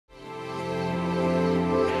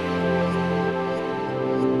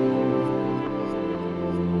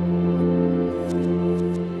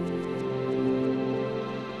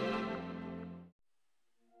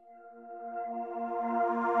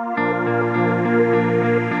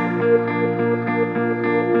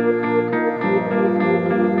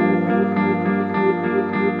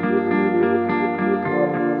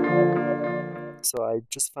I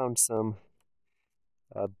just found some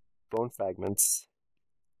bone fragments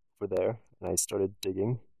over there, and I started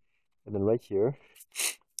digging. And then right here,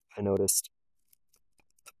 I noticed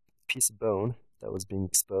a piece of bone that was being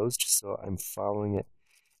exposed, so I'm following it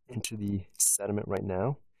into the sediment right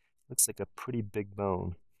now. Looks like a pretty big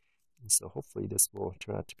bone, and so hopefully this will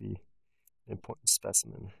turn out to be an important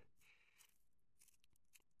specimen.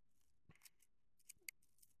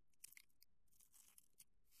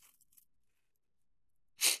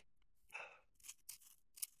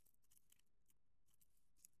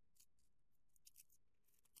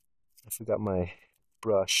 I forgot my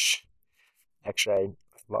brush. Actually, I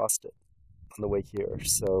lost it on the way here,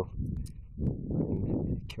 so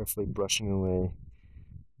I'm carefully brushing away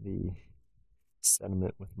the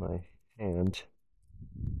sediment with my hand.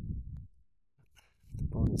 The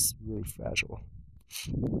bone is really fragile.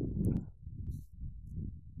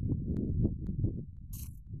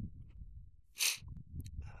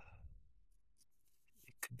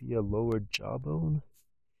 It could be a lower jawbone,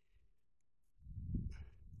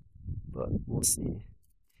 but we'll see.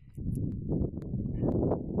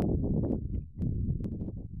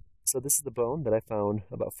 So this is the bone that I found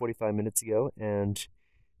about 45 minutes ago, and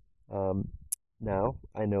now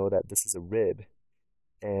I know that this is a rib,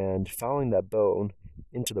 and following that bone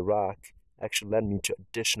into the rock actually led me to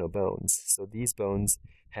additional bones. So these bones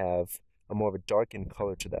have a more of a darkened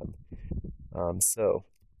color to them. So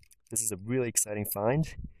this is a really exciting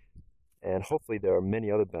find, and hopefully there are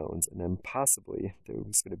many other bones, and then possibly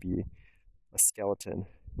there's going to be a skeleton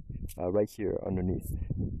right here underneath.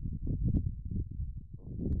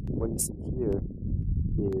 What you see here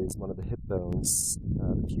is one of the hip bones,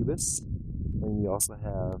 the pubis, and you also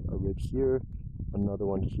have a rib here, another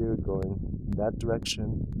one here going in that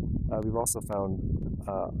direction. We've also found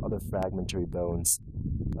other fragmentary bones,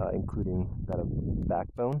 including that of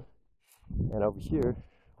backbone. And over here,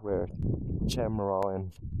 where Cham, Norell,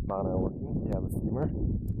 and Mana are working, they have a femur,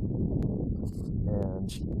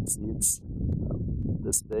 and you can see it's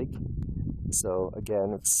this big. So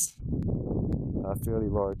again, it's a fairly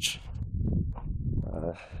large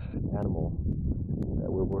animal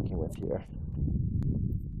that we're working with here.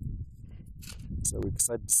 So we're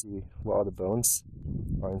excited to see what other bones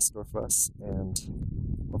are in store for us, and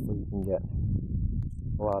hopefully we can get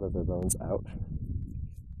a lot of the bones out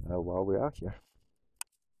while we're out here.